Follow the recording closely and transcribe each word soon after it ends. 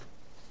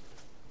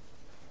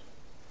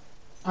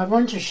I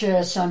want to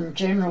share some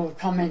general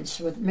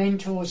comments with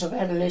mentors of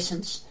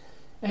adolescents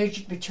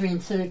aged between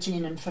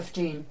 13 and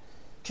 15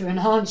 to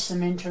enhance the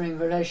mentoring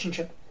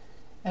relationship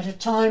at a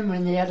time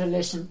when the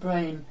adolescent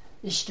brain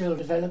is still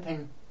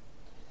developing.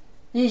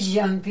 These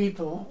young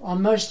people are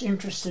most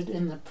interested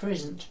in the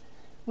present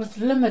with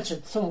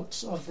limited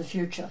thoughts of the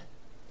future.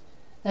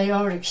 They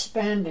are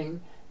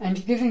expanding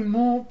and giving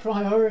more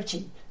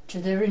priority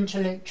to their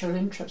intellectual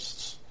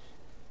interests.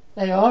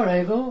 They are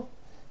able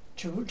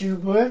to do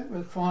work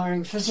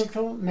requiring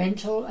physical,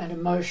 mental and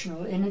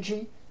emotional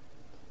energy,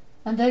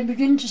 and they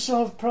begin to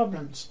solve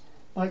problems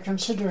by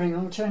considering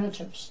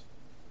alternatives.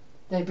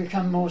 They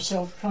become more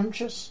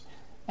self-conscious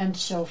and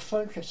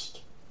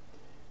self-focused,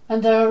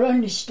 and they are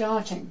only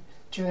starting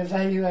to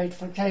evaluate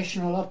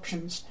vocational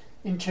options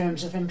in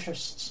terms of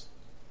interests.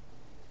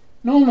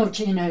 Normal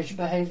teenage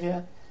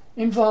behaviour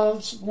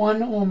involves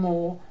one or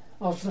more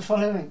of the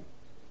following.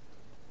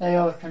 They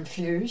are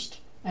confused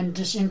and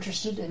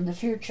disinterested in the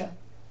future.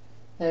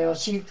 They are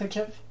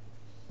secretive.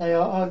 They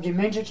are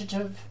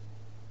argumentative.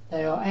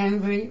 They are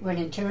angry when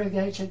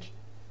interrogated.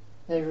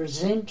 They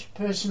resent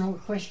personal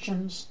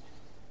questions.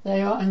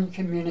 They are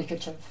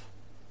uncommunicative.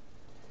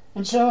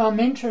 And so our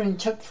mentoring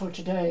tip for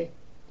today: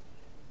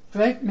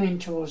 great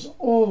mentors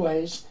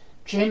always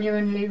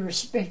genuinely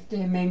respect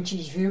their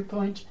mentee's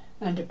viewpoint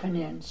and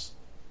opinions.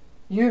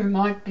 You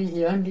might be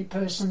the only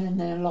person in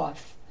their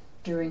life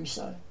doing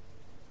so.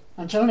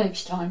 Until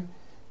next time,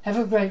 have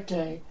a great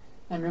day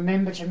and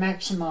remember to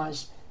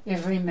maximise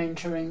every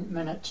mentoring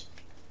minute.